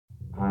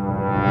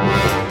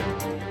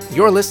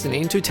You're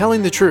listening to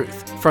Telling the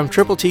Truth from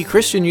Triple T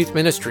Christian Youth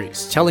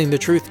Ministries, telling the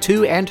truth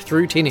to and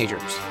through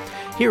teenagers.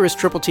 Here is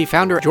Triple T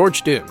founder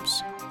George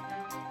Dooms.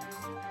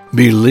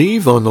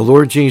 Believe on the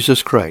Lord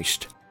Jesus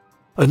Christ.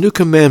 A new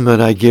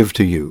commandment I give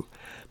to you,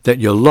 that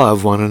you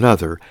love one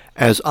another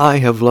as I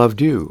have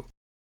loved you,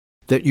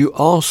 that you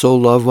also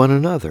love one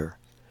another.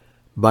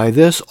 By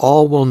this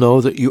all will know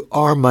that you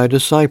are my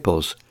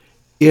disciples,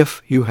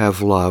 if you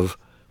have love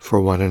for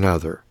one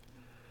another.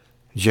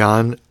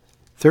 John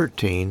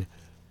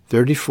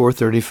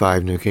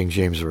 13:34-35, New King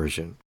James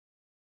Version.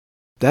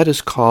 That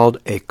is called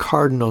a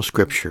cardinal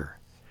scripture.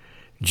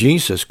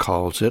 Jesus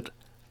calls it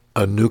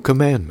a new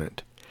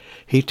commandment.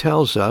 He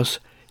tells us,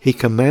 he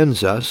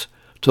commands us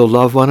to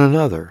love one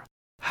another.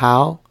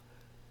 How?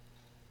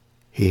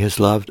 He has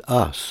loved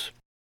us.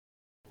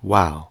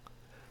 Wow,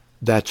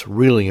 that's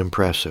really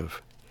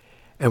impressive.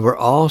 And we're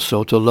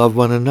also to love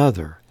one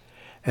another.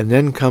 And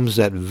then comes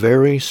that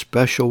very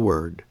special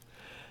word.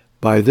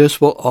 By this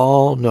will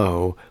all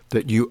know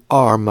that you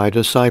are my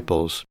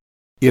disciples,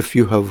 if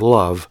you have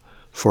love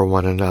for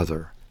one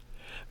another.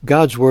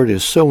 God's word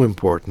is so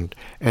important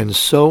and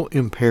so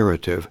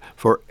imperative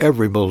for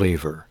every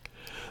believer.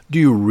 Do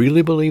you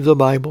really believe the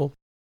Bible?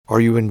 Are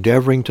you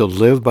endeavoring to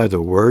live by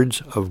the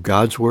words of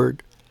God's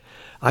word?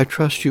 I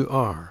trust you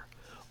are.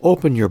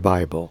 Open your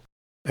Bible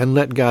and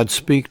let God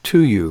speak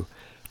to you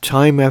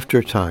time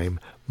after time,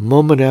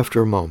 moment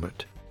after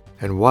moment,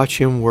 and watch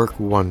him work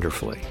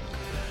wonderfully.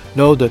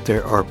 Know that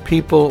there are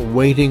people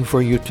waiting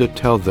for you to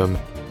tell them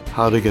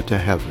how to get to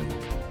heaven.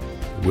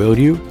 Will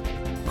you?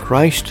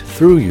 Christ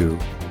through you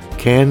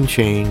can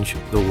change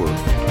the world.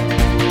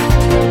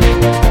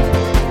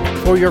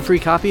 For your free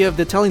copy of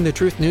the Telling the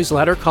Truth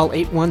newsletter, call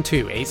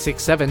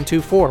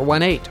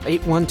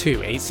 812-867-2418,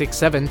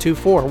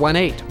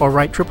 812-867-2418, or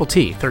write Triple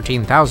T,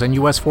 13,000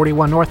 U.S.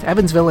 41 North,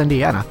 Evansville,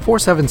 Indiana,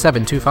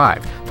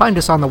 47725. Find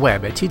us on the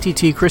web at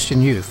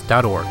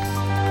tttchristianyouth.org.